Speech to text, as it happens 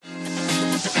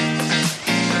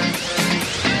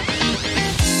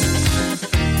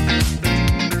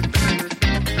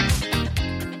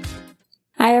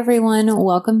Hi, everyone.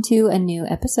 Welcome to a new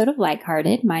episode of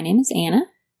Lighthearted. My name is Anna.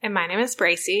 And my name is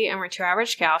Bracy, and we're two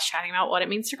average gals chatting about what it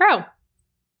means to grow.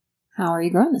 How are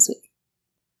you growing this week?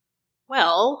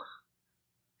 Well,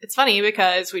 it's funny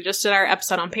because we just did our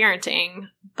episode on parenting,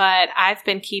 but I've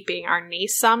been keeping our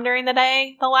niece some during the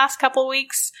day the last couple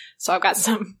weeks, so I've got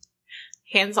some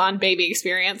hands-on baby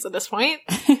experience at this point.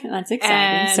 That's exciting.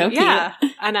 And so cute. Yeah,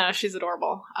 I know. She's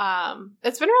adorable.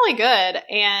 It's been really good,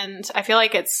 and I feel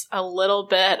like it's a little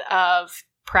bit of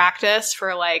practice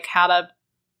for, like, how to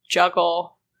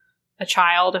juggle a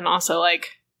child and also,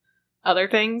 like, other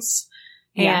things.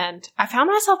 Yeah. And I found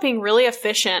myself being really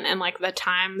efficient in, like, the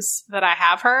times that I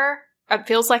have her. It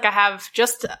feels like I have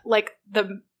just, like,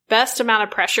 the best amount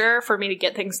of pressure for me to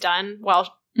get things done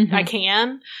while I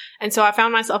can. And so I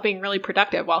found myself being really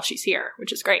productive while she's here,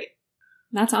 which is great.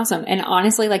 That's awesome. And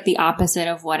honestly, like, the opposite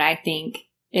of what I think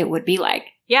it would be like.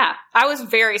 Yeah. I was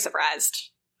very surprised.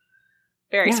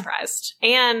 Very surprised.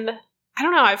 And I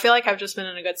don't know. I feel like I've just been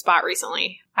in a good spot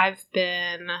recently. I've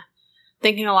been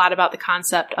thinking a lot about the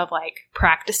concept of, like,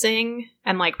 practicing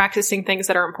and, like, practicing things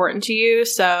that are important to you.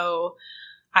 So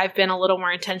I've been a little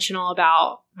more intentional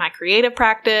about my creative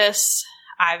practice.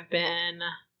 I've been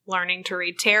learning to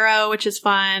read tarot, which is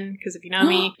fun because if you know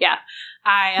me, oh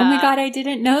my God, I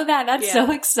didn't know that. That's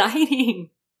so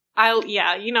exciting.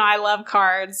 I love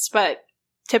cards, but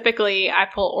typically I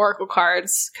pull oracle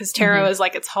cards because tarot is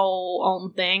like its whole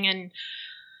own thing, and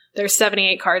there's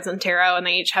 78 cards in tarot and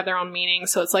they each have their own meaning,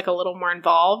 so it's like a little more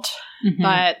involved.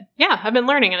 But yeah, I've been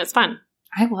learning and it's fun.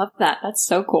 I love that. That's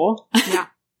so cool. Yeah,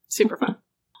 super fun.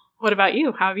 What about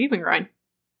you? How have you been growing?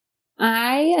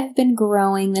 I have been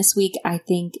growing this week, I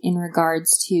think, in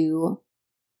regards to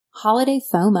holiday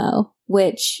FOMO,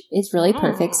 which is really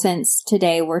perfect since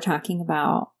today we're talking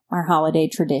about our holiday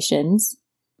traditions.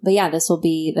 But yeah, this will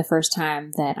be the first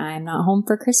time that I'm not home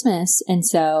for Christmas. And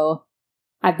so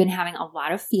I've been having a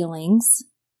lot of feelings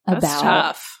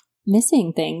about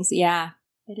missing things. Yeah,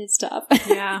 it is tough.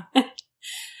 Yeah.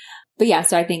 But yeah,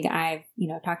 so I think I've,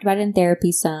 talked about it in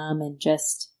therapy some and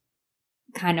just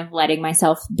kind of letting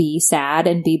myself be sad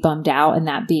and be bummed out and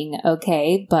that being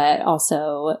okay, but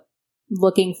also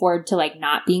looking forward to, like,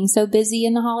 not being so busy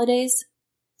in the holidays.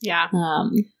 Yeah.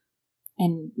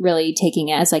 And really taking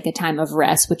it as, like, a time of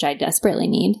rest, which I desperately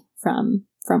need from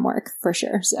work for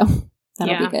sure. So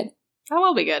that'll be good. That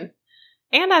will be good.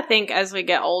 And I think as we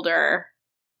get older,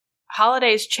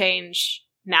 holidays change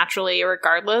naturally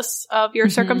regardless of your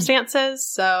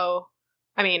circumstances. So,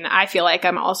 I mean, I feel like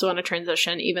I'm also in a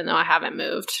transition even though I haven't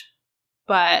moved.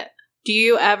 But do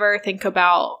you ever think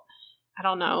about, I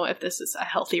don't know if this is a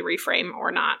healthy reframe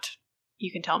or not,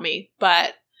 you can tell me,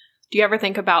 but do you ever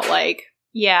think about, like,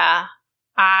 yeah,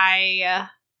 I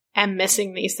am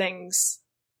missing these things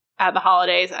at the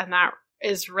holidays and that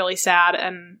is really sad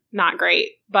and not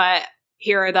great, but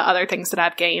here are the other things that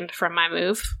I've gained from my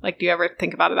move? Like, do you ever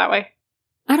think about it that way?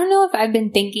 I don't know if I've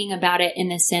been thinking about it in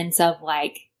the sense of,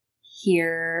 like,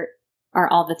 here are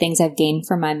all the things I've gained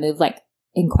from my move, like,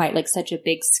 in quite, like, such a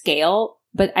big scale,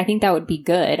 but I think that would be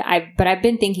good. But I've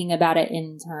been thinking about it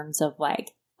in terms of, like,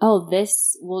 oh,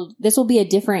 this will be a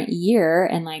different year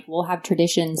and, like, we'll have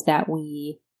traditions that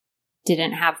we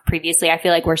didn't have previously. I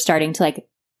feel like we're starting to, like,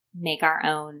 make our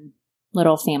own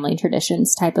little family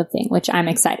traditions type of thing, which I'm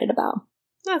excited about.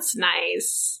 That's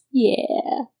nice.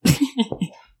 Yeah.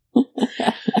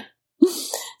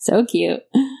 So cute.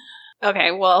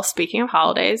 Okay, well, speaking of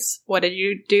holidays, what did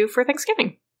you do for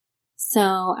Thanksgiving?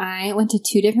 So I went to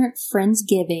 2 different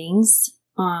Friendsgivings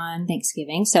on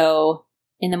Thanksgiving. So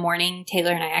in the morning,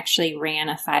 Taylor and I actually ran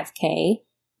a 5K.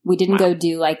 We didn't go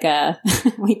do like a,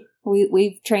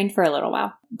 we've trained for a little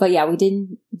while, but yeah, we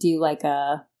didn't do like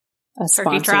a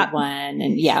sponsored one.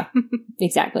 And yeah,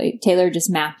 exactly. Taylor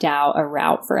just mapped out a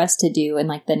route for us to do in,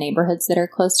 like, the neighborhoods that are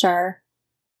close to our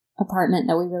apartment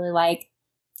that we really like.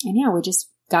 And yeah, we just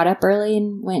got up early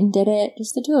and went and did it,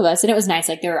 just the 2 of us. And it was nice.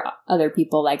 Like, there were other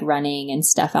people, like, running and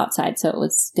stuff outside. So it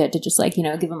was good to just, like,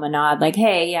 give them a nod, like,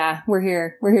 hey, yeah, we're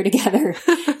here together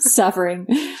suffering.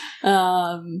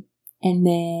 And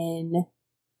then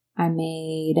I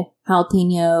made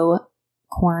jalapeno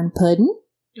corn pudding.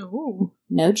 Ooh.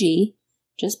 No G,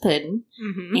 just pudding.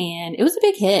 And it was a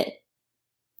big hit.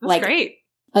 That's great.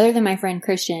 Other than my friend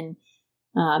Christian,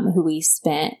 who we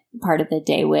spent part of the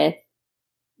day with,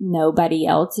 nobody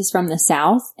else is from the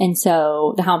South. And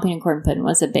so the jalapeno corn pudding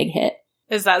was a big hit.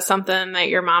 Is that something that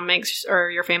your mom makes or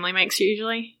your family makes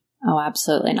usually? Oh,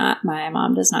 absolutely not. My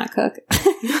mom does not cook.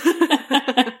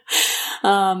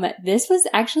 This was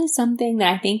actually something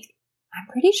that I'm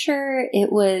pretty sure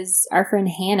it was our friend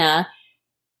Hannah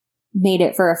made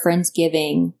it for a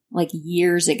Friendsgiving like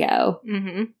years ago.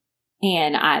 Mm-hmm.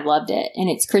 And I loved it. And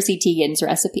it's Chrissy Teigen's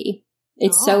recipe.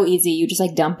 It's so easy. You just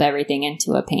like dump everything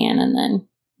into a pan and then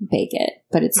bake it.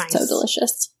 But it's so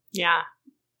delicious. Yeah.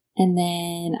 And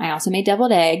then I also made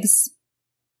deviled eggs.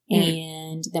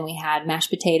 And then we had mashed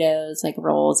potatoes, like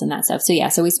rolls and that stuff. So yeah,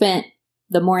 so we spent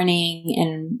the morning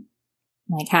and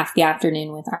like half the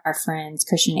afternoon with our friends,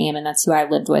 Christian and Eamon. That's who I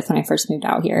lived with when I first moved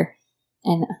out here.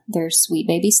 And there's sweet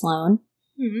baby Sloan.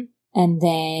 Mm-hmm. And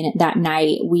then that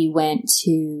night we went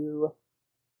to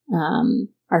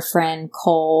our friend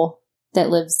Cole that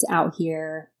lives out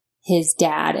here. His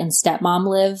dad and stepmom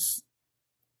live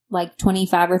like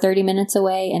 25 or 30 minutes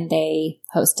away, and they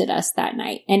hosted us that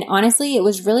night. And honestly, it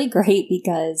was really great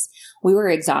because we were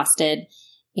exhausted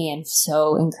and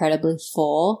so incredibly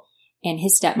full. And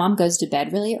his stepmom goes to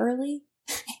bed really early.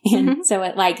 And so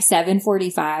at like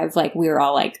 7:45, like we were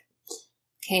all like,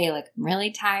 okay, like I'm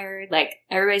really tired. Like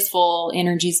everybody's full,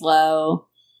 energy's low.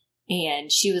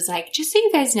 And she was like, just so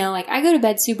you guys know, like I go to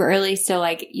bed super early. So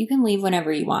like you can leave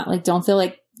whenever you want. Like don't feel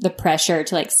like the pressure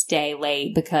to like stay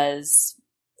late because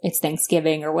it's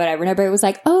Thanksgiving or whatever. And everybody was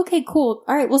like, oh, okay, cool.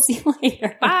 All right. We'll see you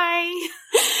later. Bye.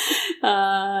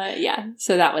 Yeah.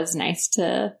 So that was nice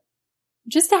to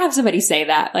have somebody say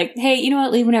that. Like, hey, you know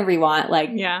what? Leave whenever you want. Like,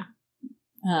 yeah.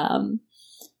 And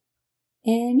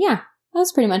yeah, that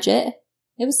was pretty much it.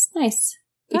 It was nice.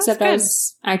 That's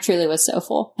Except I truly was so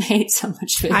full. I ate so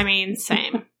much food. I mean,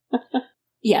 same.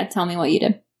 Yeah. Tell me what you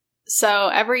did. So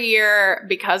every year,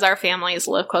 because our families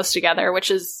live close together, which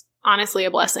is honestly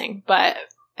a blessing, but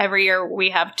every year we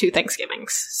have 2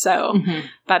 Thanksgivings. So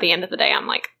by the end of the day, I'm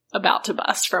like about to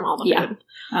bust from all the food.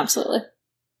 Absolutely.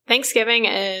 Thanksgiving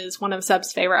is one of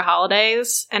Seb's favorite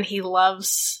holidays, and he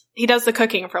does the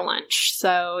cooking for lunch.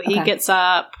 So he gets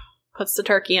up, puts the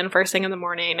turkey in first thing in the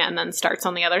morning, and then starts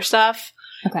on the other stuff.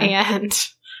 Okay. And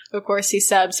of course he's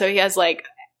Seb, so he has like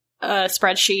a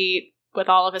spreadsheet with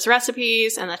all of his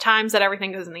recipes and the times that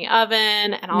everything goes in the oven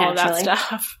and all of that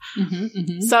stuff. So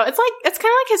it's kind of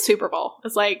like his Super Bowl.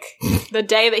 It's like the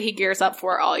day that he gears up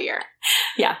for all year.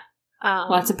 Yeah.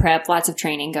 Lots of prep, lots of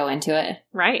training go into it.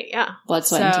 Right, yeah. Blood,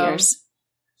 sweat, and tears.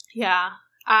 Yeah.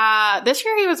 This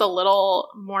year he was a little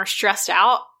more stressed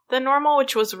out than normal,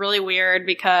 which was really weird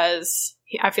because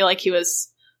I feel like he was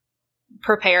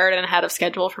prepared and ahead of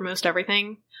schedule for most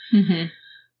everything.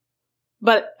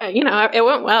 But, it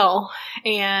went well.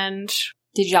 And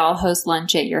did y'all host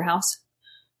lunch at your house?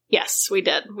 Yes, we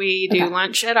did. We do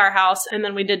lunch at our house, and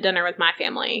then we did dinner with my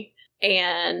family.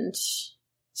 And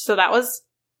so that was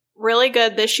really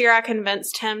good. This year I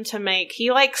convinced him to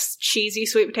he likes cheesy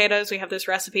sweet potatoes. We have this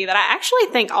recipe that I actually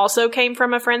think also came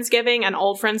from a Friendsgiving, an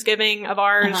old Friendsgiving of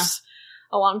ours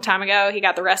a long time ago. He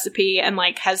got the recipe and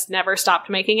like has never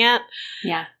stopped making it.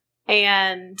 Yeah.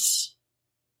 And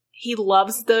he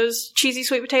loves those cheesy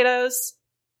sweet potatoes.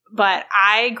 But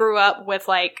I grew up with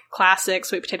like classic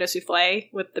sweet potato souffle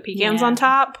with the pecans on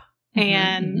top.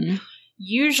 And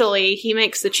usually he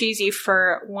makes the cheesy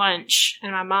for lunch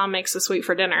and my mom makes the sweet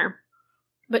for dinner.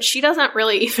 But she doesn't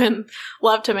really even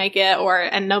love to make it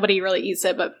and nobody really eats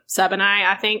it but Seb and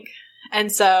I think.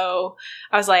 And so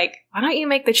I was like, why don't you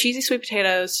make the cheesy sweet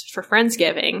potatoes for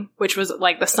Friendsgiving, which was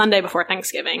like the Sunday before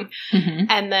Thanksgiving.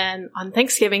 And then on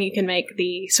Thanksgiving, you can make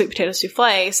the sweet potato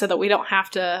souffle so that we don't have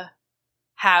to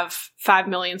have 5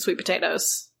 million sweet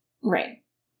potatoes. Right.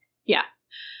 Yeah.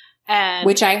 And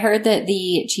which I heard that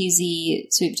the cheesy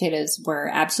sweet potatoes were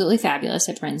absolutely fabulous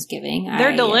at Friendsgiving.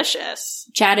 They're delicious.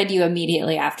 Chatted you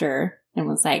immediately after and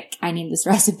was like, I need this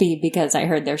recipe because I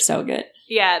heard they're so good.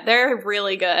 Yeah, they're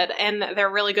really good. And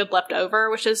they're really good left over,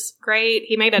 which is great.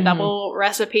 He made a double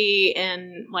recipe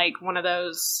in like one of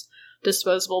those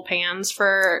disposable pans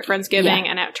for Friendsgiving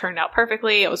and it turned out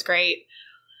perfectly. It was great.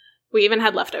 We even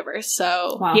had leftovers.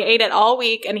 So he ate it all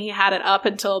week and he had it up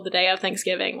until the day of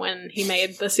Thanksgiving when he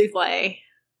made the souffle.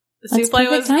 The souffle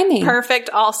was perfect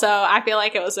also. I feel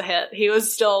like it was a hit. He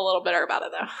was still a little bitter about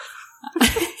it though.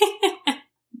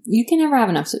 You can never have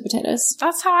enough sweet potatoes.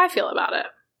 That's how I feel about it.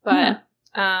 But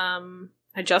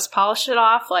I just polished it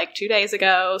off like 2 days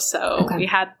ago. So we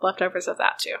had leftovers of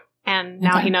that too. And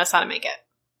now he knows how to make it.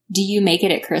 Do you make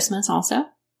it at Christmas also?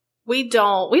 We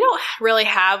don't really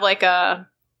have like a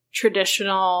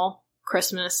traditional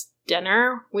Christmas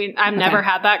dinner. I've never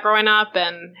had that growing up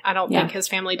and I don't think his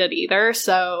family did either.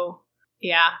 So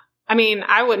yeah, I mean,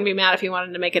 I wouldn't be mad if he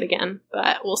wanted to make it again,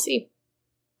 but we'll see.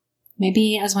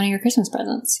 Maybe as one of your Christmas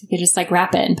presents, you could just like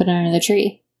wrap it and put it under the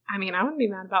tree. I mean, I wouldn't be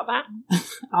mad about that.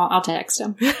 I'll text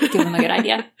him. Give him a good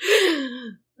idea.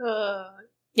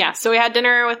 Yeah, so we had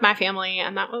dinner with my family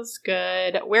and that was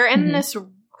good. We're in this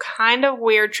kind of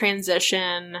weird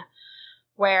transition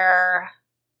where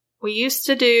we used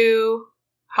to do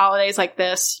holidays like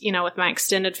this, with my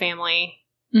extended family.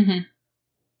 Mm-hmm.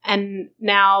 And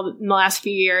now in the last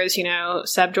few years,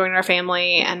 Seb joined our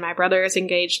family and my brother is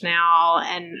engaged now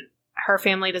and her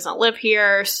family doesn't live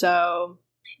here. So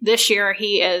this year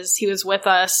he was with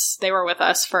us. They were with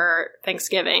us for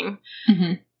Thanksgiving.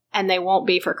 Mm-hmm. And they won't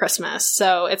be for Christmas.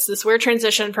 So it's this weird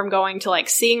transition from going to like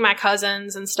seeing my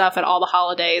cousins and stuff at all the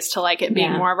holidays to like it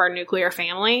being more of our nuclear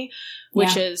family,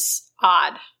 which is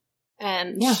odd.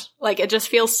 And like it just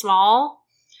feels small,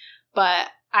 but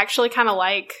I actually kind of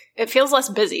like it feels less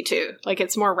busy too. Like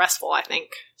it's more restful, I think.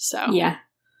 So yeah.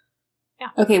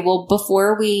 Okay, well,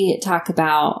 before we talk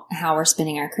about how we're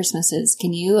spending our Christmases,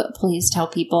 can you please tell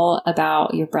people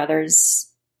about your brother's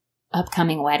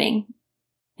upcoming wedding?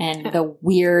 And the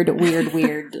weird,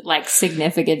 like,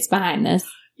 significance behind this.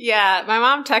 Yeah, my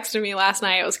mom texted me last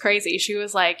night. It was crazy. She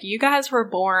was like, you guys were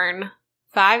born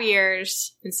 5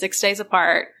 years and 6 days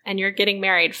apart, and you're getting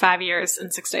married 5 years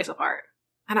and 6 days apart.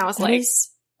 And I was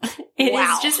It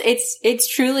is just,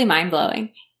 it's truly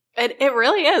mind-blowing. It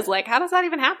really is. Like, how does that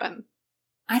even happen?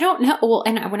 I don't know. Well,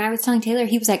 and when I was telling Taylor,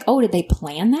 he was like, oh, did they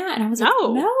plan that? And I was like,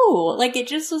 no. Like, it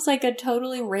just was like a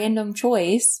totally random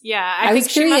choice. Yeah. I was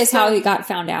curious how he got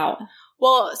found out.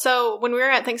 Well, so when we were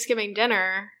at Thanksgiving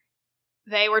dinner,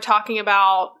 they were talking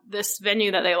about this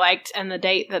venue that they liked and the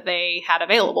date that they had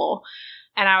available.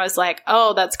 And I was like,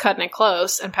 oh, that's cutting it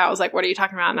close. And Pat was like, what are you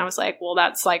talking about? And I was like, well,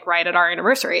 that's like right at our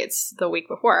anniversary. It's the week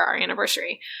before our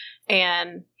anniversary.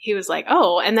 And he was like,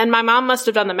 oh, and then my mom must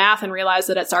have done the math and realized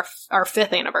that it's our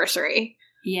fifth anniversary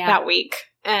that week.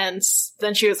 And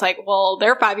then she was like, well,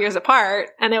 they're 5 years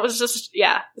apart. And it was just,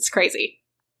 it's crazy.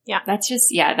 Yeah.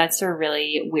 That's a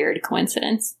really weird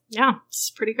coincidence. Yeah.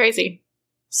 It's pretty crazy.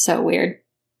 So weird.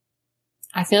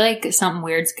 I feel like something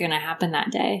weird's going to happen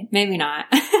that day. Maybe not.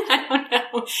 I don't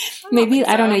know. Maybe,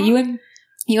 I don't know.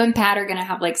 You and Pat are going to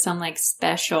have like some like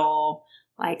special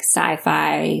like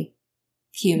sci-fi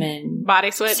human body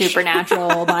switch,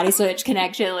 supernatural body switch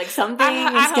connection, like something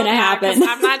is going to happen.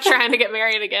 I'm not trying to get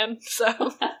married again, so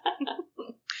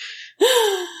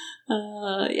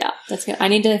that's good. I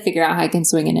need to figure out how I can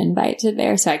swing an invite to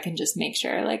there so I can just make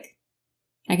sure like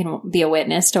I can be a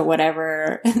witness to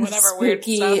whatever weird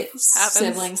stuff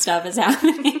sibling stuff is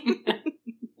happening.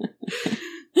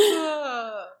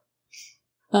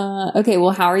 Okay,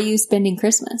 well, how are you spending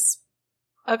Christmas?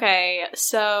 Okay,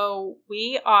 so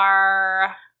we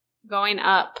are going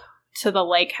up to the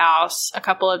lake house a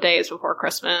couple of days before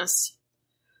Christmas,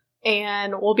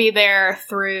 and we'll be there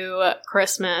through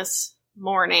Christmas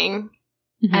morning,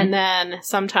 and then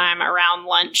sometime around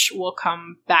lunch, we'll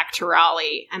come back to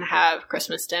Raleigh and have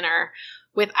Christmas dinner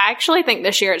with, I actually think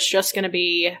this year it's just going to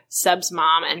be Seb's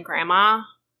mom and grandma,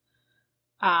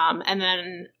 and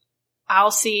then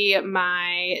I'll see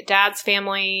my dad's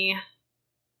family.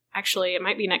 Actually, it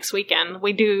might be next weekend.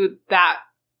 We do that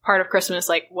part of Christmas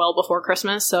like well before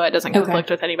Christmas, so it doesn't conflict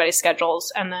with anybody's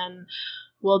schedules. And then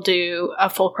we'll do a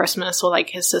full Christmas with like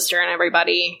his sister and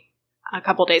everybody a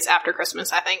couple days after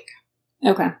Christmas, I think.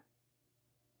 Okay.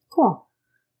 Cool.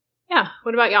 Yeah.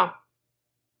 What about y'all?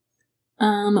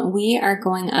 We are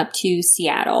going up to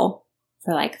Seattle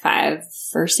for like 5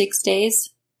 or 6 days.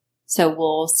 So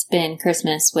we'll spend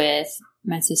Christmas with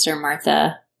my sister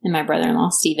Martha and my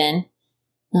brother-in-law Steven.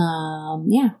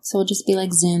 So we'll just be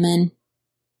like zooming.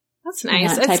 That's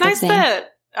nice. It's nice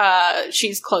that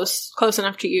she's close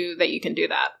enough to you that you can do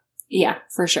that. Yeah,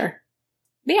 for sure.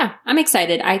 But yeah, I'm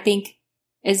excited. I think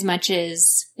as much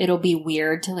as it'll be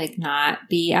weird to like not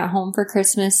be at home for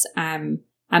Christmas, I'm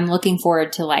looking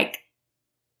forward to like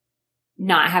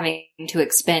not having to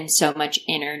expend so much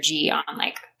energy on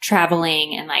like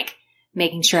traveling and like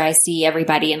making sure I see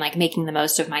everybody and like making the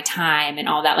most of my time and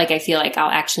all that. Like I feel like I'll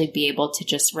actually be able to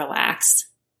just relax.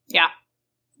 Yeah.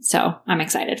 So I'm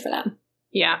excited for that.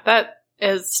 Yeah, that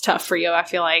is tough for you. I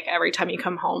feel like every time you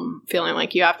come home feeling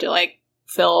like you have to like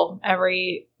fill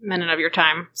every minute of your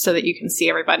time so that you can see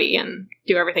everybody and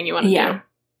do everything you want to do.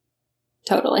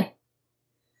 Totally.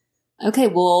 Okay,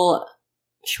 well,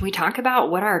 should we talk about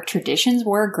what our traditions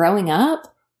were growing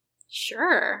up?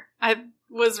 Sure. I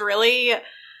was really...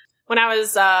 When I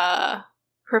was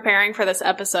preparing for this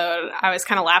episode, I was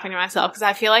kind of laughing to myself because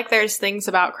I feel like there's things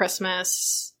about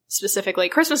Christmas specifically.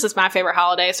 Christmas is my favorite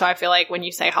holiday, so I feel like when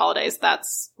you say holidays,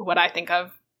 that's what I think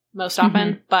of most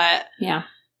often. But yeah,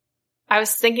 I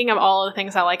was thinking of all of the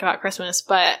things I like about Christmas,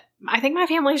 but I think my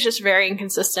family is just very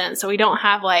inconsistent, so we don't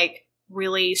have like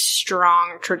really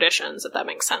strong traditions, if that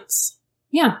makes sense.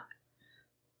 Yeah.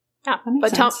 Yeah.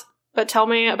 But tell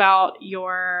me about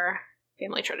your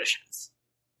family traditions.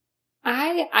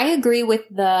 I agree with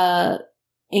the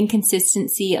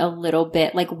inconsistency a little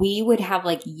bit. Like we would have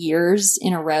like years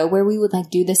in a row where we would like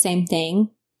do the same thing.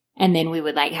 And then we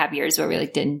would like have years where we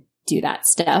like didn't do that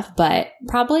stuff. But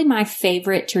probably my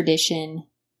favorite tradition,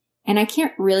 and I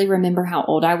can't really remember how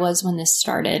old I was when this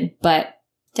started, but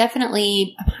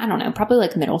definitely, I don't know, probably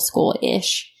like middle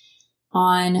school-ish.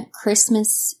 On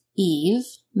Christmas Eve,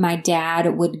 my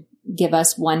dad would give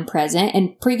us one present.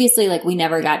 And previously, like we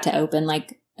never got to open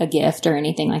like a gift or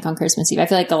anything like on Christmas Eve. I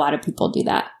feel like a lot of people do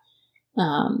that.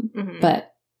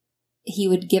 But he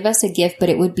would give us a gift, but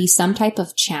it would be some type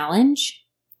of challenge.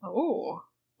 Oh.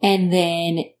 And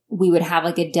then we would have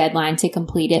like a deadline to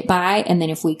complete it by. And then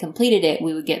if we completed it,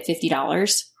 we would get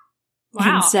 $50.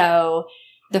 Wow. And so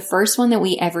the first one that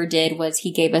we ever did was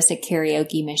he gave us a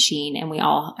karaoke machine and we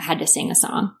all had to sing a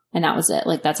song. And that was it.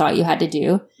 Like that's all you had to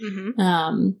do.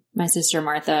 My sister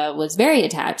Martha was very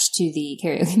attached to the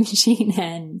karaoke machine.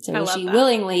 And so she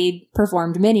willingly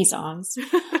performed many songs.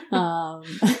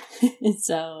 And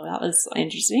so that was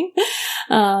interesting.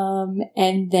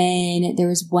 And then there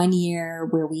was one year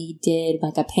where we did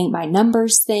like a paint by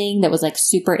numbers thing that was like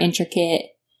super intricate.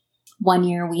 One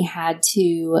year we had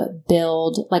to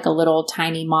build like a little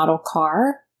tiny model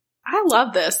car. I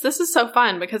love this. This is so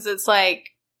fun because it's like,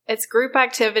 it's group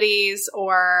activities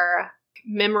or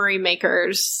memory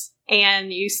makers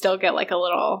and you still get like a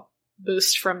little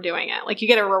boost from doing it. Like you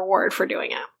get a reward for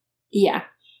doing it. Yeah.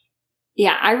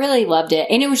 Yeah, I really loved it.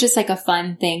 And it was just like a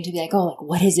fun thing to be like, oh, like,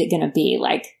 what is it going to be?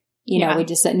 Like, you know, we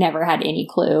just never had any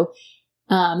clue.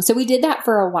 So we did that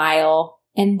for a while.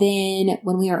 And then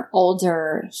when we were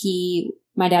older,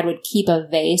 my dad would keep a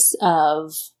vase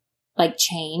of like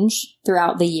change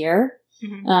throughout the year.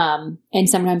 And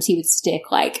sometimes he would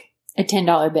stick like a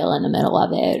 $10 bill in the middle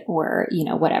of it or, you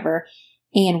know, whatever.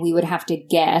 And we would have to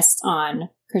guess on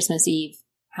Christmas Eve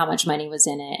how much money was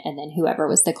in it. And then whoever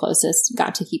was the closest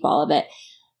got to keep all of it.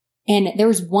 And there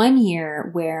was one year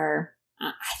where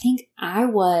I think I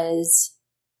was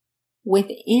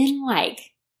within like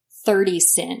 30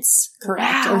 cents,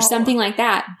 correct? Wow. Or something like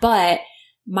that. But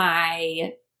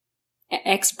my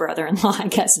ex-brother-in-law, I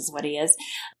guess is what he is,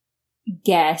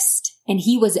 guessed. And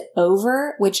he was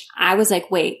over, which I was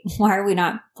like, wait, why are we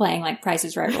not playing like Price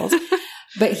is Right rules?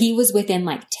 But he was within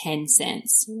like 10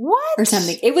 cents. What? Or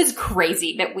something. It was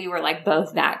crazy that we were like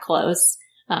both that close.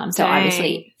 So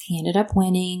obviously he ended up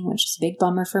winning, which is a big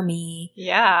bummer for me.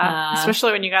 Yeah.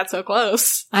 Especially when you got so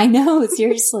close. I know,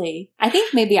 seriously. I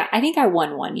think I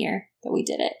won one year that we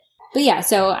did it. But yeah,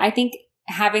 so I think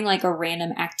having like a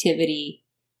random activity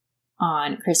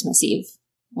on Christmas Eve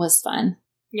was fun.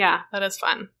 Yeah, that is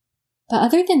fun. But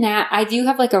other than that, I do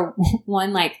have like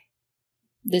one, like,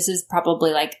 this is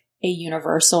probably like a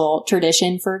universal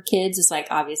tradition for kids. It's like,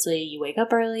 obviously you wake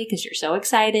up early because you're so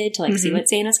excited to like see what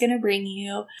Santa's going to bring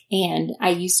you. And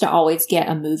I used to always get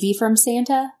a movie from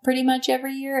Santa pretty much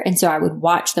every year. And so I would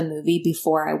watch the movie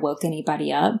before I woke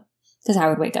anybody up because I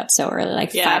would wake up so early,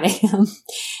 like 5 a.m.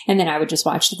 And then I would just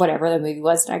watch whatever the movie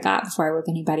was that I got before I woke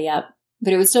anybody up.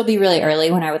 But it would still be really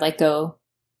early when I would like go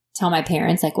tell my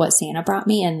parents like what Santa brought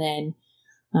me. And then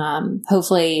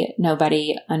hopefully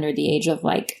nobody under the age of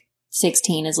like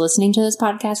 16 is listening to this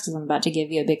podcast because I'm about to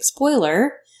give you a big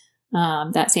spoiler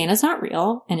that Santa's not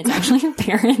real and it's actually your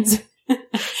parents.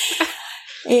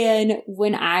 And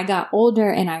when I got older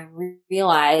and I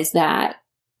realized that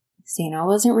Santa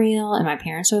wasn't real and my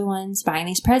parents were the ones buying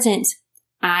these presents,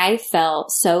 I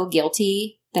felt so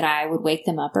guilty that I would wake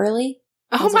them up early.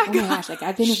 Oh my gosh, like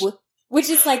I've been, which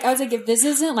is like, I was like, if this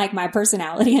isn't like my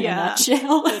personality in a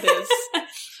nutshell, it is.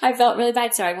 I felt really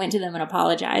bad. So I went to them and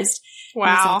apologized.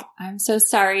 Wow. Like, I'm so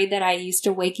sorry that I used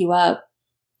to wake you up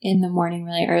in the morning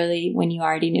really early when you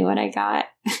already knew what I got.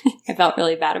 I felt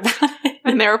really bad about it.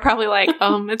 And they were probably like,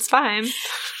 it's fine.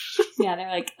 Yeah, they're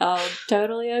like, oh,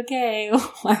 totally okay.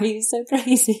 Why are you so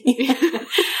crazy?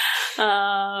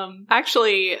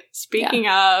 Actually, speaking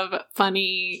of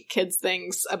funny kids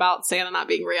things about Santa not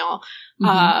being real,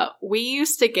 we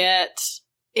used to get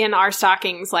in our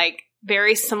stockings like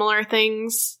very similar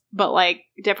things, but like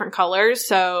different colors.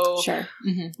 So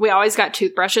we always got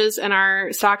toothbrushes in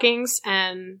our stockings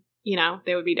and, you know,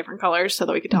 they would be different colors so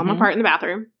that we could tell them apart in the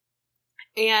bathroom.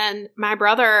 And my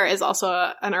brother is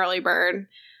also an early bird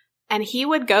and he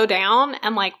would go down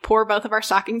and like pour both of our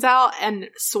stockings out and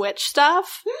switch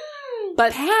stuff.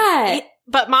 But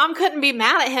but mom couldn't be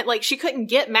mad at him. Like she couldn't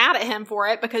get mad at him for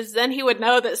it because then he would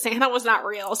know that Santa was not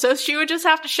real. So she would just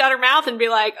have to shut her mouth and be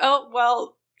like, oh,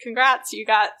 well, congrats. You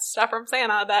got stuff from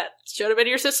Santa that should have been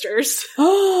your sister's.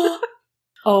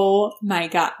 Oh my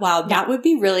God. Wow. That would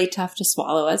be really tough to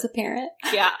swallow as a parent.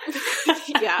 Yeah.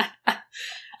 Yeah.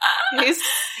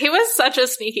 He was was such a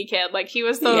sneaky kid. Like, he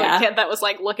was the Yeah. kid that was,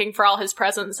 like, looking for all his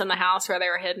presents in the house where they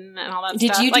were hidden and all that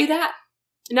Did stuff. you do that?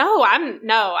 No,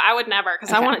 I would never,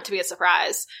 because I Okay. want it to be a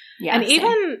surprise. Yeah. And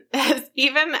same.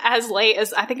 even as late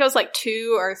as, I think it was like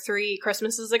 2 or 3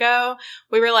 Christmases ago,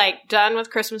 we were like done with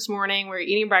Christmas morning. We were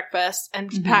eating breakfast, and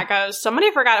Mhm. Pat goes,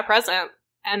 "Somebody forgot a present."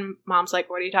 And Mom's like,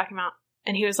 "What are you talking about?"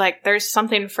 And he was like, "There's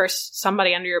something for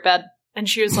somebody under your bed." And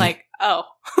she was like, "Oh."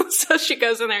 So she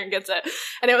goes in there and gets it.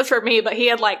 And it was for me, but he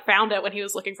had like found it when he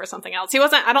was looking for something else.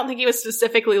 I don't think he was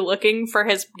specifically looking for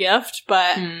his gift,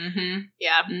 but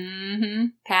yeah.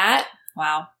 Pat?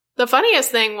 Wow. The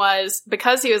funniest thing was,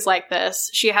 because he was like this,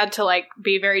 she had to like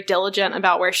be very diligent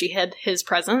about where she hid his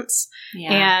presents.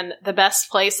 Yeah. And the best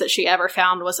place that she ever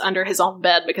found was under his own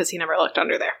bed, because he never looked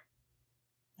under there.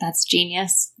 That's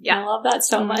genius. Yeah. I love that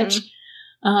so Mhm. much.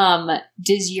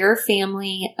 Does your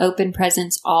family open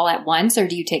presents all at once, or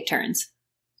do you take turns?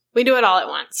 We do it all at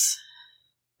once.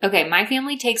 Okay, my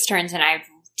family takes turns, and I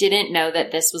didn't know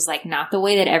that this was like not the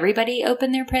way that everybody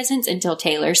opened their presents until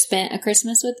Taylor spent a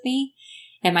Christmas with me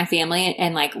and my family,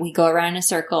 and like we go around in a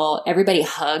circle. Everybody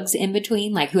hugs in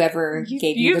between, like whoever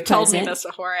gave you the You've told present. me this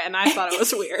before, and I thought it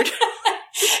was weird.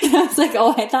 And I was like,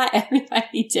 oh, I thought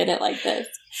everybody did it like this.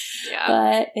 Yeah.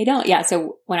 But they don't. Yeah.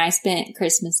 So when I spent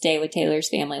Christmas Day with Taylor's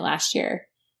family last year,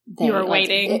 You were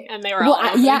waiting, and they were all well,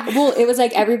 open. well, it was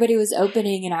like everybody was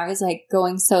opening, and I was like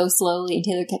going so slowly, and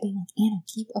Taylor kept being like, "Anna,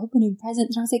 keep opening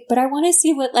presents." And I was like, "But I want to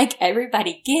see what like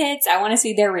everybody gets. I want to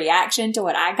see their reaction to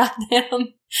what I got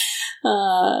them."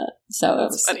 So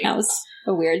that was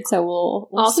a weird. So we'll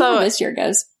see Also, how this year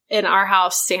goes. In our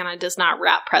house, Santa does not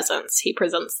wrap presents. He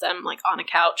presents them like on a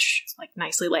couch, like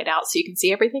nicely laid out, so you can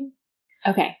see everything.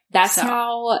 Okay. That's So.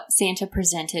 how Santa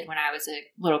presented when I was a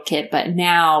little kid. But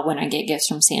now when I get gifts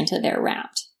from Santa, they're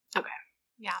wrapped. Okay.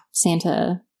 Yeah.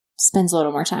 Santa spends a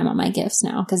little more time on my gifts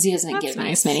now because he doesn't That's give me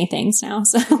nice. as many things now.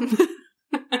 So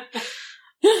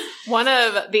One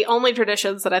of the only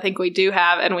traditions that I think we do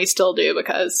have, and we still do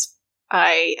because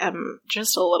I am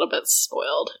just a little bit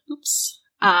spoiled. Oops.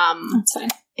 that's fine.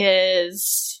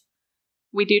 Is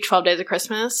we do 12 Days of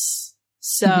Christmas.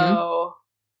 So, Mhm.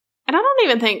 and I don't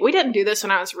even think, we didn't do this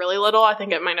when I was really little. I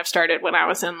think it might have started when I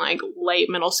was in like late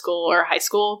middle school or high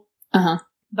school. Uh-huh.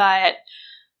 But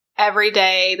every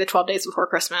day, the 12 days before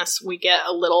Christmas, we get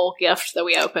a little gift that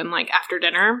we open like after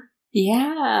dinner.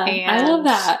 Yeah. I And love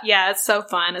that. Yeah, it's so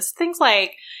fun. It's things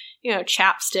like,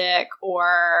 chapstick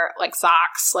or like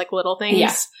socks, like little things.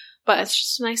 Yeah. But it's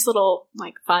just a nice little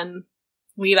like fun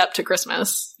lead up to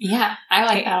Christmas. Yeah. I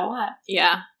like that a lot.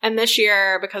 Yeah. And this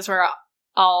year, because we're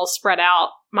all spread out,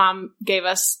 Mom gave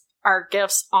us our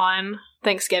gifts on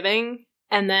Thanksgiving.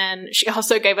 And then she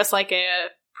also gave us like a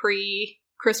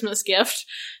pre-Christmas gift.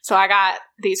 So I got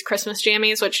these Christmas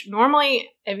jammies, which normally,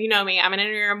 if you know me, I'm an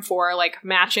Enneagram 4, like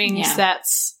matching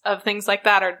sets of things like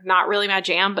that are not really my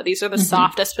jam, but these are the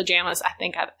softest pajamas I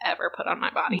think I've ever put on my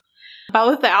body.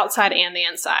 Both the outside and the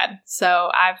inside. So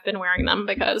I've been wearing them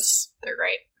because they're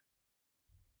great.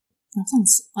 That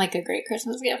sounds like a great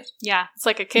Christmas gift. Yeah, it's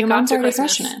like a Your kickoff mom's to already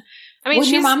Christmas. crushing it. I mean,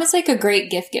 your mom is like a great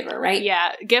gift giver, right?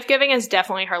 Yeah, gift giving is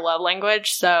definitely her love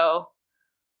language. So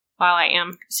while I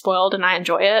am spoiled and I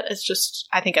enjoy it, it's just,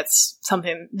 I think it's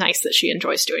something nice that she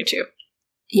enjoys doing too.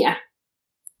 Yeah.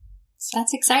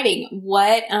 That's exciting.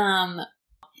 What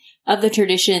of the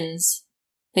traditions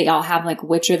that y'all have, like,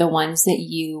 which are the ones that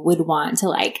you would want to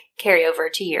like carry over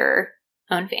to your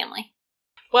own family?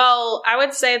 Well, I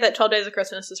would say that 12 Days of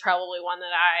Christmas is probably one that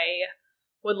I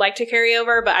would like to carry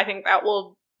over, but I think that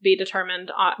will be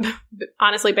determined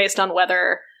honestly based on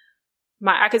whether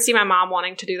I could see my mom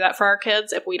wanting to do that for our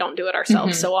kids if we don't do it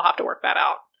ourselves. So we'll have to work that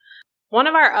out. One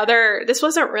of our this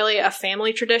wasn't really a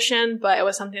family tradition, but it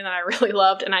was something that I really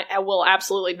loved and I will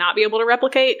absolutely not be able to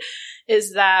replicate,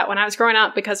 is that when I was growing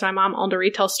up, because my mom owned a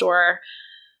retail store,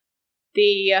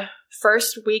 the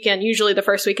first weekend, usually the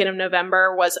first weekend of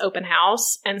November, was open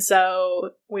house. And so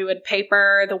we would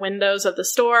paper the windows of the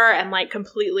store and like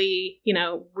completely,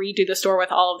 redo the store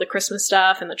with all of the Christmas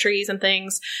stuff and the trees and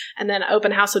things. And then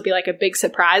open house would be like a big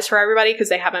surprise for everybody because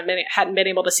they hadn't been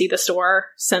able to see the store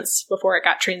since before it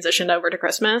got transitioned over to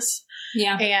Christmas.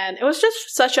 Yeah. And it was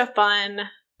just such a fun,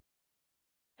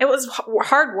 it was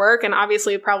hard work and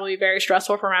obviously probably very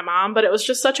stressful for my mom, but it was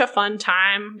just such a fun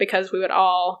time because we would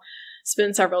all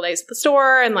spend several days at the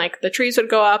store and like the trees would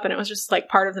go up and it was just like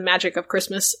part of the magic of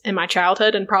Christmas in my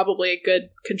childhood and probably a good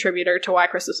contributor to why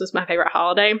Christmas was my favorite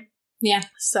holiday. Yeah.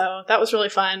 So that was really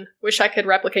fun. Wish I could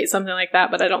replicate something like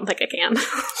that, but I don't think I can.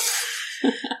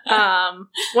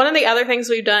 One of the other things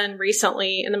we've done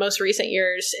recently in the most recent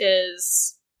years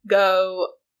is go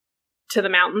to the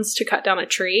mountains to cut down a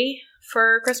tree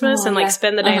for Christmas and like yeah.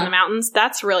 spend the day in the mountains.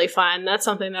 That's really fun. That's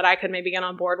something that I could maybe get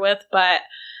on board with. But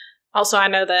also I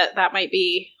know that that might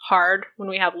be hard when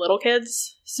we have little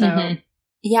kids. So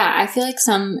yeah, I feel like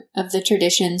some of the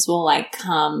traditions will like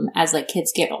come as like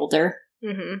kids get older.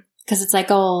 Because it's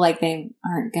like, oh, like they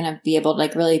aren't going to be able to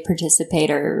like really participate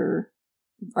or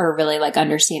really like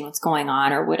understand what's going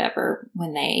on or whatever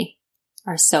when they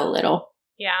are so little.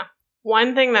 Yeah.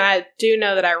 One thing that I do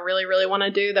know that I really, really want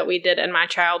to do that we did in my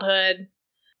childhood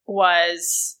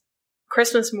was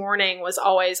Christmas morning was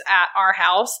always at our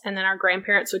house, and then our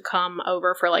grandparents would come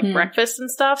over for like breakfast and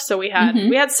stuff. So we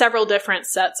had several different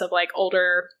sets of like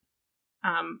older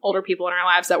people in our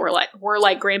lives that were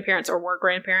like grandparents or were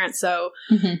grandparents. So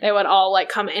they would all like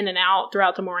come in and out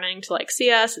throughout the morning to like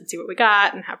see us and see what we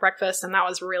got and have breakfast. And that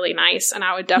was really nice. And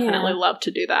I would definitely love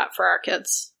to do that for our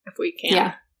kids if we can.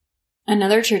 Yeah.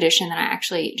 Another tradition that I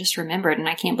actually just remembered, and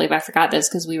I can't believe I forgot this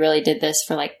because we really did this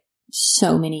for like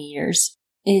so many years,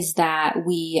 is that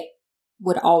we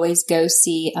would always go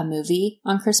see a movie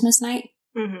on Christmas night.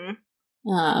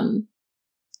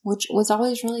 Which was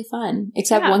always really fun.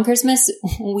 Except one Christmas,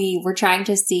 we were trying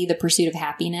to see The Pursuit of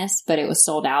Happiness, but it was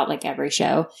sold out like every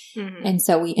show. And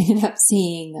so we ended up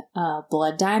seeing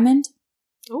Blood Diamond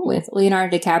with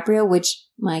Leonardo DiCaprio, which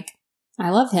like, I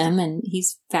love him and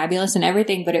he's fabulous and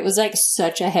everything, but it was like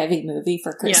such a heavy movie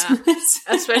for Christmas.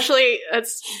 Yeah. Especially,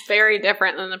 it's very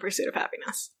different than The Pursuit of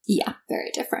Happiness. Yeah,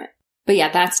 very different. But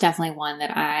yeah, that's definitely one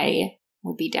that I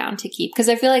would be down to keep. Because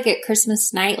I feel like at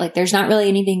Christmas night, like there's not really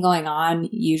anything going on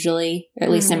usually, or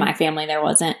at least in my family there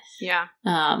wasn't. Yeah.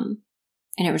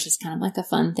 And it was just kind of like a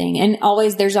fun thing. And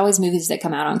there's always movies that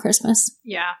come out on Christmas.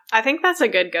 Yeah. I think that's a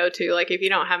good go-to. Like if you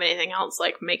don't have anything else,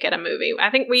 like make it a movie.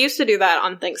 I think we used to do that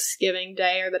on Thanksgiving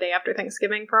Day or the day after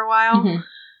Thanksgiving for a while.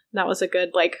 That was a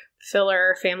good like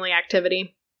filler family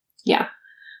activity. Yeah.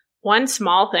 One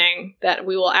small thing that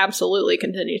we will absolutely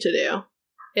continue to do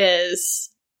is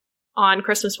on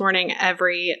Christmas morning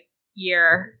every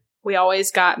year, we always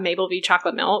got Mapleview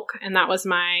chocolate milk. And that was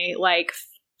my like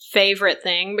favorite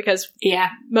thing because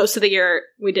most of the year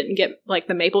we didn't get like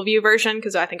the Mapleview version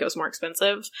because I think it was more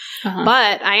expensive.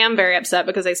 But I am very upset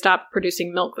because they stopped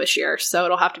producing milk this year. So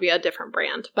it'll have to be a different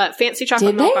brand. But Fancy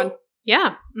Chocolate Milk on...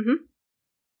 Yeah.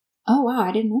 Oh, wow.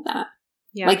 I didn't know that.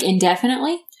 Yeah. Like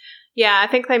indefinitely? Yeah.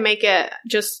 I think they make it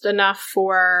just enough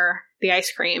for the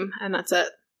ice cream and that's it.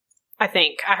 I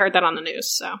think. I heard that on the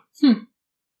news, so.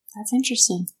 That's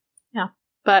interesting. Yeah.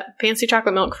 But Fancy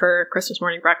Chocolate Milk for Christmas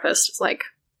morning breakfast is, like,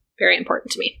 very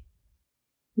important to me.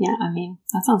 Yeah, I mean,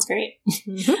 that sounds great.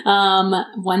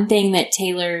 One thing that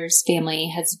Taylor's family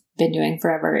has been doing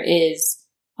forever is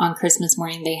on Christmas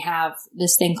morning, they have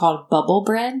this thing called bubble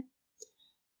bread.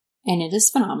 And it is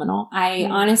phenomenal.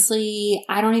 Honestly,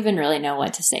 I don't even really know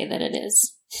what to say that it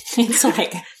is. It's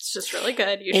like... It's just really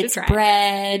good. You should try. It's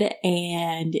bread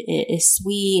and it is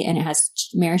sweet and it has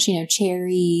maraschino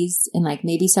cherries and like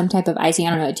maybe some type of icing. I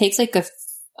don't know. It takes like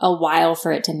a while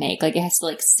for it to make. Like it has to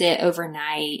like sit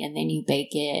overnight and then you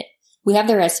bake it. We have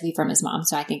the recipe from his mom,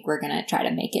 so I think we're going to try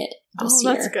to make it this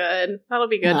year. That's good. That'll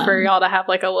be good for y'all to have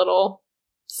like a little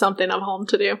something at home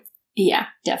to do. Yeah,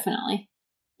 definitely.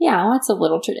 Yeah, lots of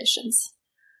little traditions.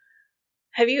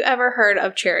 Have you ever heard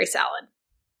of cherry salad?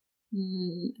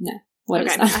 No. What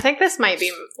is that? I think this might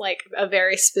be like a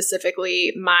very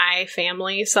specifically my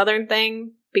family Southern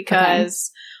thing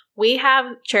because we have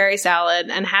cherry salad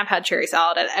and have had cherry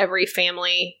salad at every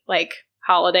family like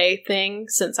holiday thing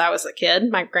since I was a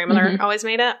kid. My grandmother always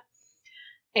made it.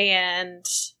 And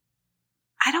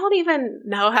I don't even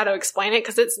know how to explain it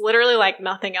because it's literally like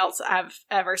nothing else I've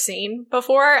ever seen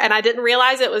before. And I didn't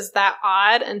realize it was that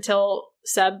odd until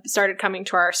Seb started coming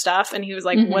to our stuff and he was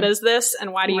like, what is this?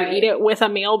 And why do you eat it with a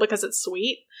meal? Because it's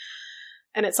sweet.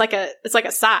 And it's like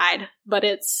a side, but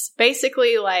it's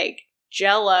basically like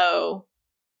Jell-O,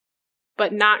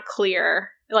 but not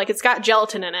clear. Like it's got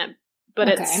gelatin in it, but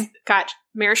it's got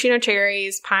maraschino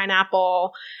cherries,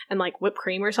 pineapple, and like whipped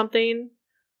cream or something.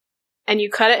 And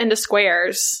you cut it into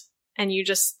squares and you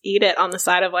just eat it on the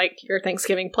side of like your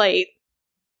Thanksgiving plate.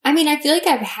 I mean, I feel like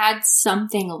I've had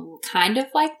something kind of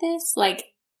like this, like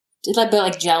Jell-O.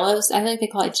 I feel like they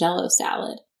call it Jell-O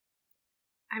salad.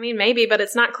 I mean, maybe, but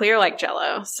it's not clear like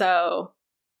Jell-O. So,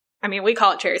 I mean, we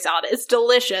call it cherry salad. It's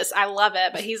delicious. I love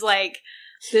it. But he's like,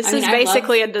 this is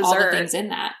basically a dessert. All the things in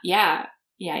that. Yeah.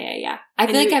 I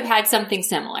feel like I've had something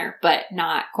similar, but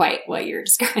not quite what you're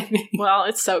describing. Well,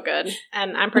 it's so good.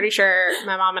 And I'm pretty sure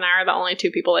my mom and I are the only two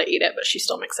people that eat it, but she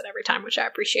still makes it every time, which I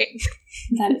appreciate.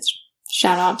 That is...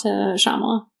 Shout out to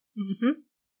Shamla.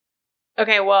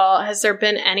 Okay, well, has there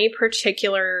been any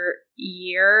particular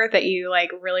year that you like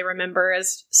really remember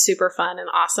as super fun and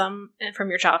awesome and from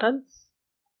your childhood?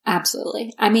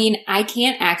 Absolutely. I mean, I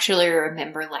can't actually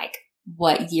remember like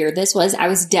what year this was. I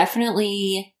was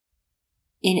definitely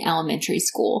in elementary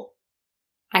school.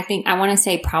 I think I want to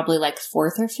say probably like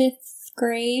 4th or 5th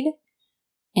grade.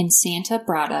 And Santa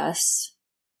brought us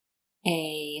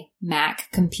a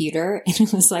Mac computer. And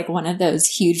it was like one of those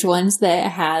huge ones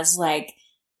that has like,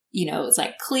 it's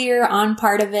like clear on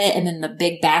part of it. And then the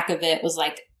big back of it was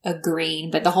like a green,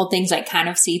 but the whole thing's like kind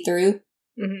of see-through.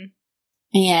 Mm-hmm.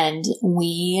 And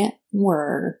we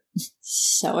were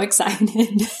so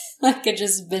excited, like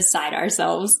just beside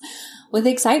ourselves with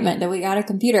excitement that we got a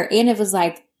computer. And it was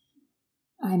like,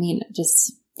 I mean,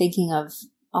 just thinking of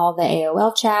all the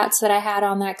AOL chats that I had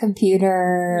on that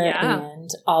computer and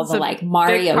all the like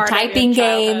Mario typing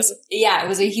games. Yeah, it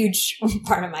was a huge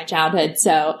part of my childhood.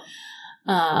 So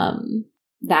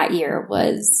that year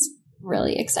was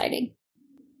really exciting.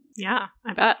 Yeah,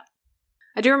 I bet.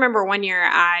 I do remember one year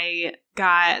I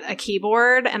got a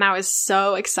keyboard and I was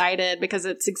so excited because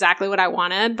it's exactly what I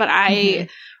wanted. But I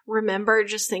remember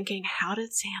just thinking, how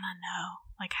did Santa know?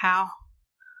 Like, how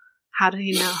did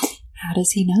he know? How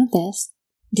does he know this?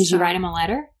 Did you write him a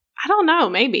letter? I don't know.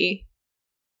 Maybe.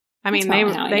 I mean,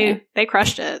 they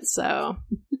crushed it. So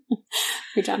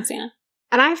good job, Santa.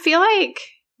 And I feel like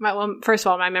first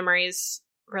of all, my memory is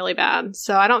really bad.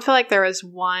 So I don't feel like there was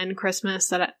one Christmas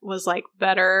that was like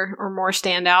better or more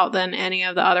standout than any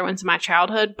of the other ones in my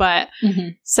childhood. But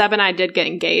Seb and I did get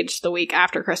engaged the week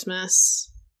after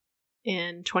Christmas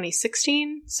in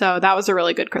 2016. So that was a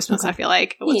really good Christmas. I feel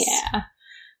like it was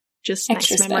just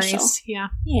extra nice memories. Special. Yeah.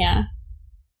 Yeah.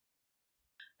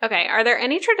 Okay. Are there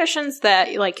any traditions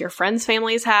that like your friends'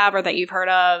 families have or that you've heard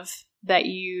of that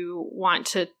you want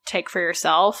to take for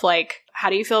yourself? Like, how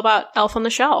do you feel about Elf on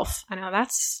the Shelf? I know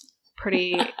that's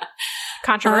pretty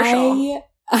controversial.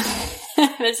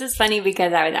 This is funny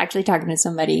because I was actually talking to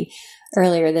somebody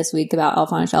earlier this week about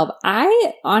Elf on a Shelf.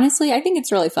 I think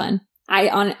it's really fun.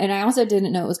 And I also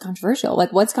didn't know it was controversial.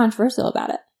 Like, what's controversial about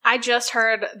it? I just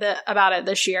heard about it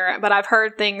this year, but I've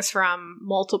heard things from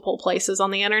multiple places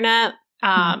on the internet.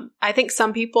 I think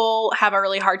some people have a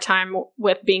really hard time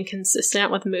with being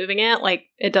consistent with moving it. Like,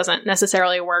 it doesn't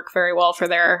necessarily work very well for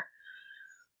their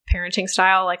parenting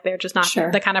style. Like, they're just not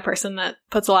the kind of person that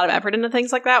puts a lot of effort into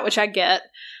things like that, which I get.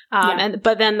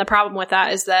 But then the problem with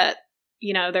that is that,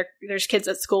 there's kids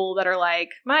at school that are like,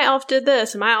 my elf did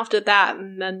this and my elf did that.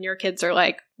 And then your kids are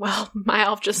like, well, my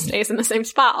elf just stays in the same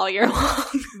spot all year long.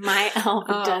 My elf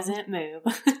doesn't move.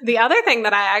 The other thing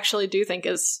that I actually do think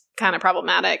is kind of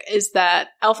problematic is that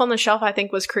Elf on the Shelf, I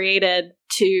think, was created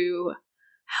to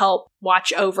help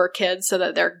watch over kids so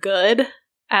that they're good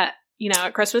at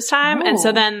Christmas time. And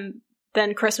so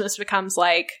then Christmas becomes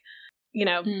like,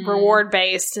 reward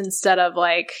based instead of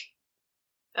like,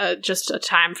 just a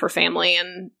time for family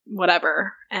and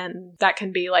whatever. And that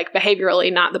can be like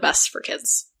behaviorally not the best for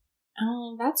kids.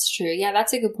 Oh, that's true. Yeah,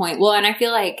 that's a good point. Well, and I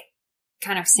feel like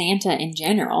kind of Santa in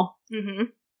general,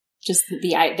 just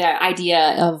the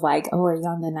idea of like, oh, are you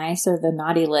on the nice or the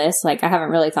naughty list? Like, I haven't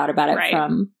really thought about it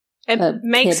from it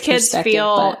makes kids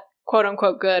feel quote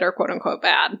unquote good or quote unquote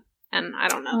bad. And I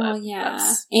don't know that. Oh,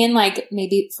 yeah. And like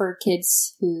maybe for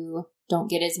kids who don't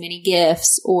get as many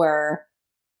gifts or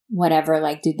whatever,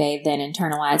 like, do they then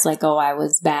internalize like, oh, I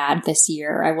was bad this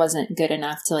year. I wasn't good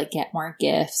enough to like get more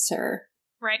gifts or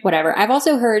whatever. I've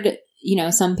also heard,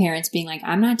 some parents being like,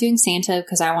 I'm not doing Santa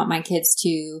because I want my kids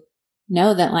to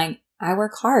know that like I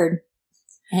work hard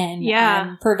and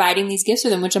I'm providing these gifts for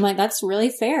them, which I'm like, that's really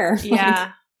fair.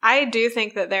 Yeah. I do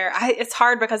think that it's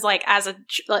hard because like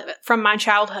from my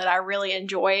childhood, I really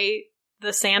enjoy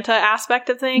the Santa aspect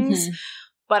of things.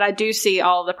 But I do see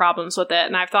all the problems with it.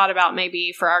 And I've thought about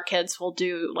maybe for our kids, we'll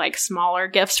do like smaller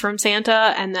gifts from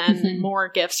Santa and then more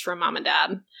gifts from mom and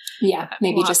dad. Yeah.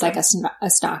 Maybe just like a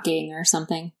stocking or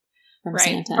something from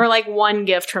Santa. Or like one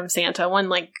gift from Santa, one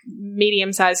like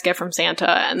medium-sized gift from Santa.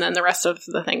 And then the rest of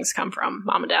the things come from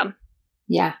mom and dad.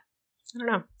 Yeah. I don't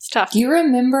know. It's tough. Do you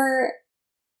remember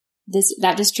this?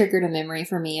 That just triggered a memory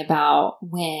for me about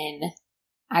when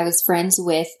I was friends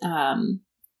with,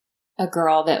 a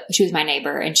girl that she was my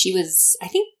neighbor and she was, I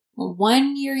think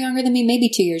 1 year younger than me,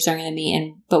 maybe 2 years younger than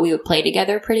me. But we would play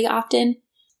together pretty often.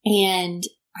 And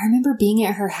I remember being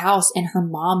at her house and her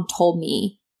mom told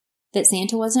me that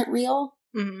Santa wasn't real.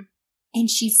 And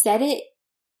she said it,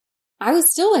 I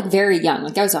was still like very young.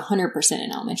 Like I was 100%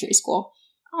 in elementary school.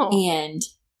 And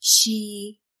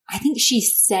I think she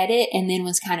said it and then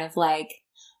was kind of like,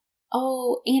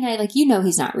 oh, Anna, like,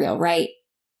 he's not real, right?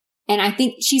 And I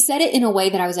think she said it in a way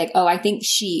that I was like, oh, I think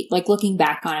she, like looking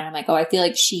back on it, I'm like, oh, I feel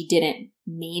like she didn't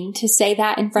mean to say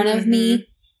that in front of me.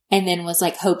 And then was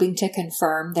like hoping to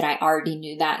confirm that I already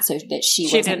knew that so that she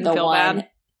wasn't the one bad.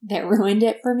 that ruined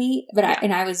it for me. But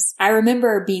I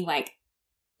remember being like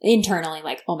internally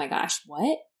like, oh my gosh,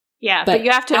 what? Yeah. But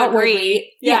you have to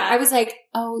agree. Yeah. I was like,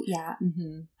 oh yeah.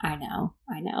 I know.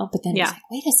 But then I was like,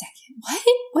 wait a second. What?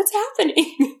 What's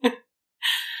happening?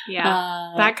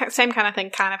 Yeah. That same kind of thing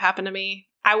kind of happened to me.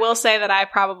 I will say that I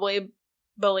probably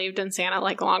believed in Santa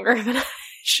like longer than I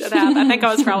should have. I think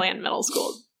I was probably in middle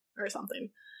school or something.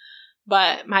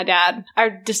 But my dad, I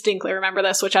distinctly remember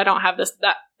this, which I don't have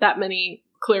that many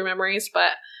clear memories, but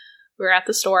we were at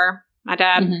the store. My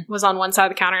dad was on one side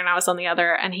of the counter and I was on the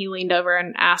other, and he leaned over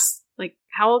and asked, like,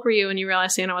 how old were you when you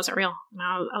realized Santa wasn't real? And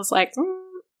I was like,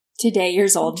 Today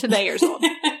years old. I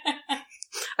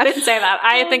didn't say that.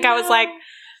 I think I was like,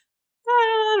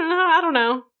 I don't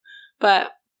know.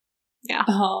 But yeah.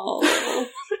 Oh.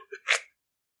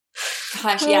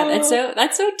 Gosh, yeah,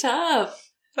 that's so tough.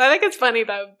 So I think it's funny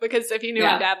though, because if you knew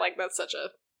my dad, like that's such a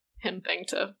him thing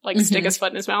to like stick his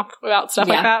foot in his mouth about stuff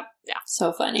like that. Yeah.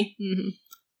 So funny.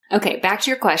 Okay, back to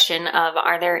your question of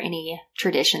are there any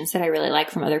traditions that I really like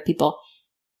from other people?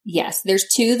 Yes, there's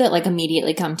two that like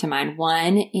immediately come to mind.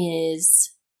 One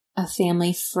is a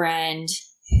family friend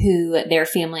who their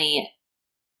family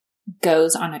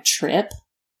goes on a trip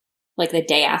like the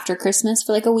day after Christmas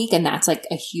for like a week, and that's like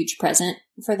a huge present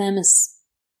for them. Is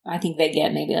I think they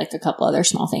get maybe like a couple other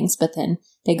small things, but then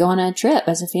they go on a trip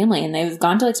as a family and they've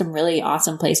gone to like some really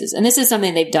awesome places. And this is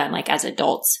something they've done like as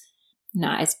adults,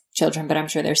 not as children, but I'm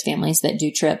sure there's families that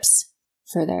do trips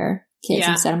for their kids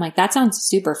instead. I'm like, that sounds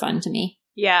super fun to me.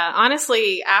 Yeah.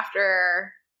 Honestly,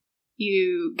 after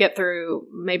you get through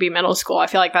maybe middle school, I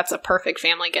feel like that's a perfect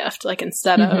family gift. Like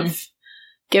instead of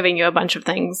giving you a bunch of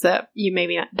things that you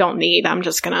maybe don't need, I'm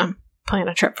just going to plan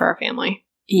a trip for our family.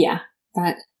 Yeah.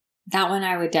 That one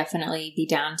I would definitely be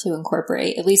down to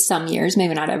incorporate at least some years,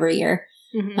 maybe not every year.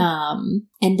 And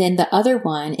then the other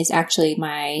one is actually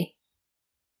my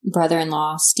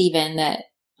brother-in-law, Stephen, that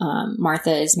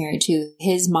Martha is married to.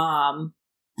 His mom,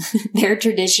 their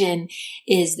tradition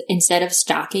is instead of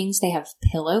stockings, they have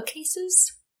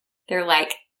pillowcases. They're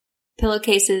like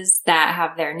pillowcases that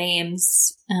have their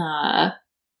names. I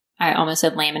almost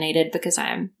said laminated because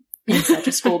I'm in such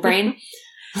a school brain.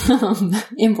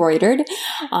 Embroidered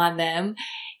on them.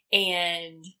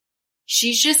 And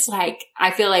she's just like,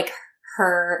 I feel like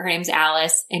her name's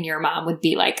Alice, and your mom would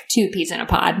be like two peas in a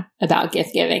pod about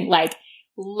gift giving. Like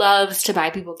loves to buy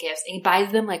people gifts and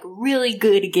buys them like really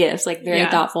good gifts, like very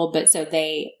thoughtful. But so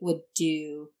they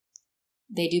do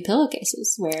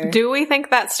pillowcases where. Do we think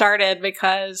that started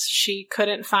because she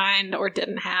couldn't find or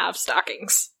didn't have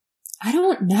stockings? I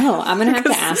don't know. I'm going to have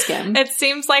to ask him. It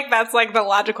seems like that's like the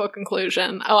logical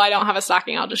conclusion. Oh, I don't have a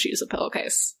stocking. I'll just use a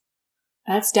pillowcase.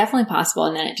 That's definitely possible.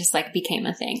 And then it just like became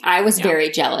a thing. I was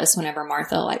very jealous whenever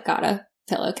Martha like got a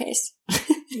pillowcase.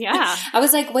 Yeah. I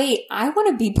was like, wait, I want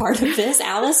to be part of this.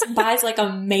 Alice buys like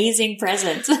amazing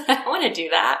presents. I want to do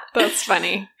that. That's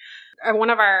funny. One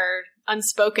of our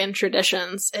unspoken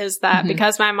traditions is that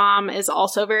because my mom is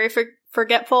also very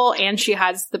forgetful and she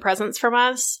hides the presents from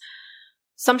us,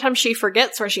 sometimes she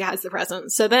forgets where she hides the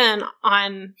presents. So then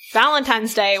on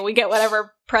Valentine's Day, we get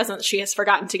whatever presents she has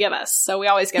forgotten to give us. So we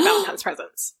always get Valentine's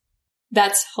presents.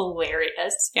 That's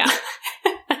hilarious. Yeah.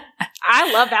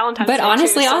 I love Valentine's Day. But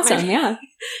honestly, too, so awesome. Maybe,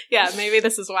 yeah, maybe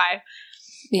this is why.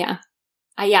 Yeah.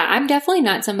 I'm definitely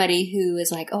not somebody who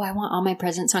is like, oh, I want all my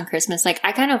presents on Christmas. Like,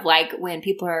 I kind of like when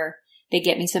people they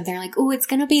get me something, they're like, oh, it's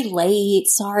going to be late.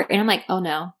 Sorry. And I'm like, oh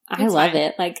no, I love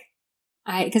it. Like,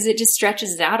 because it just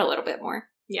stretches it out a little bit more.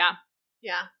 Yeah.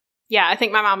 Yeah. Yeah. I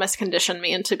think my mom has conditioned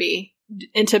me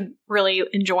into really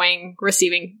enjoying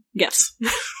receiving gifts.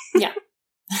 Yeah.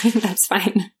 That's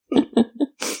fine.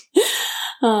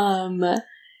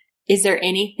 Is there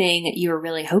anything you were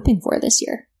really hoping for this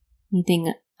year?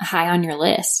 Anything high on your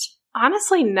list?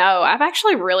 Honestly, no. I've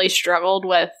actually really struggled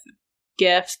with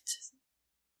gift,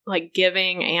 like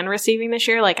giving and receiving this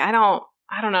year. Like, I don't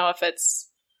know if it's,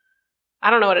 I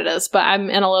don't know what it is, but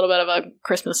I'm in a little bit of a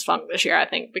Christmas funk this year, I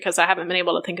think, because I haven't been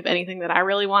able to think of anything that I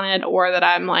really wanted or that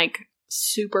I'm like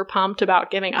super pumped about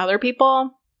giving other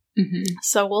people.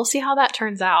 So we'll see how that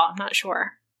turns out. I'm not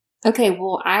sure. Okay.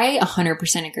 Well, I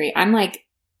 100% agree. I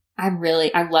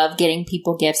love getting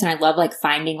people gifts and I love like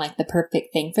finding like the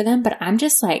perfect thing for them, but I'm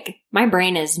just like, my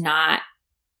brain is not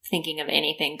thinking of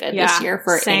anything good this year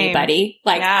for anybody.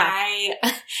 Like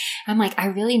I'm like, I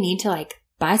really need to like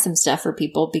buy some stuff for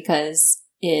people because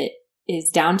it is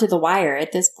down to the wire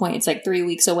at this point. It's like 3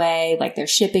 weeks away. Like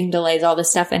there's shipping delays, all this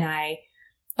stuff. And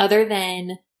other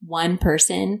than one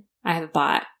person, I have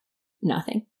bought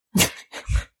nothing.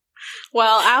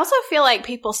 Well, I also feel like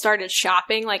people started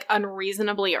shopping like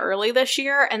unreasonably early this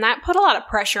year, and that put a lot of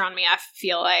pressure on me. I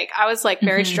feel like I was like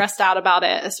very stressed out about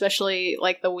it, especially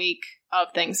like the week of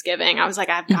Thanksgiving. I was like,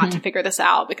 I've got to figure this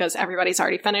out because everybody's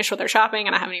already finished with their shopping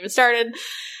and I haven't even started.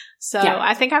 So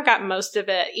I think I've got most of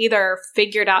it either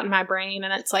figured out in my brain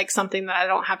and it's like something that I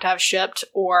don't have to have shipped,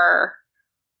 or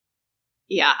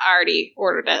I already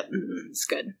ordered it and it's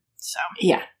good. So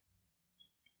yeah,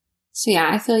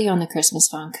 I feel you on the Christmas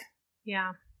funk.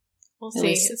 Yeah. We'll At see.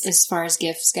 least as far as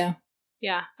gifts go.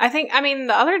 Yeah. I mean,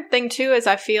 the other thing too is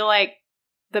I feel like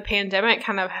the pandemic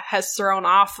kind of has thrown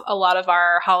off a lot of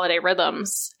our holiday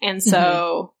rhythms. And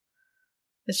so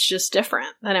it's just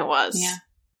different than it was. Yeah.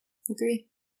 Agree.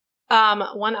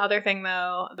 One other thing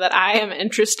though that I am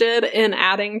interested in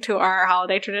adding to our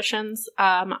holiday traditions,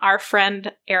 our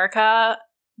friend Erica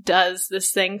does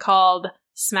this thing called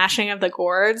Smashing of the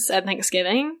Gourds at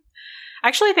Thanksgiving. I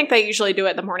actually think they usually do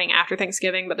it the morning after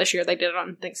Thanksgiving, but this year they did it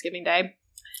on Thanksgiving Day.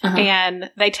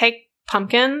 And they take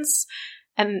pumpkins,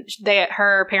 and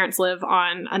her parents live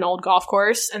on an old golf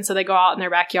course, and so they go out in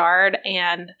their backyard,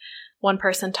 and one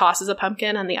person tosses a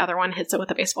pumpkin and the other one hits it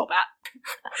with a baseball bat.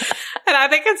 And I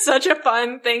think it's such a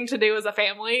fun thing to do as a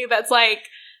family that's like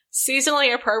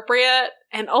seasonally appropriate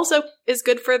and also is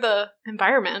good for the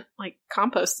environment, like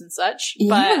compost and such.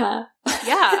 Yeah. But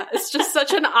yeah, it's just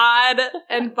such an odd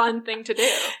and fun thing to do.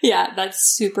 Yeah,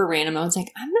 that's super random. I was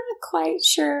like, I'm not quite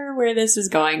sure where this is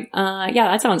going. Yeah,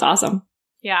 that sounds awesome.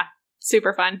 Yeah,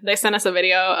 super fun. They sent us a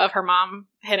video of her mom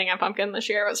hitting a pumpkin this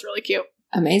year. It was really cute.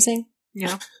 Amazing.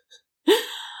 Yeah.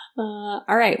 All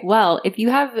right. Well, if you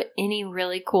have any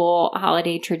really cool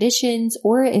holiday traditions,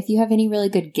 or if you have any really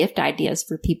good gift ideas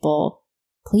for people,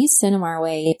 please send them our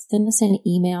way. Send us an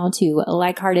email to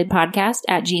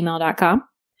likeheartedpodcast@gmail.com.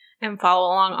 And follow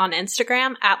along on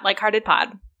Instagram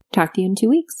 @likeheartedpod. Talk to you in 2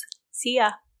 weeks. See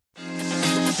ya.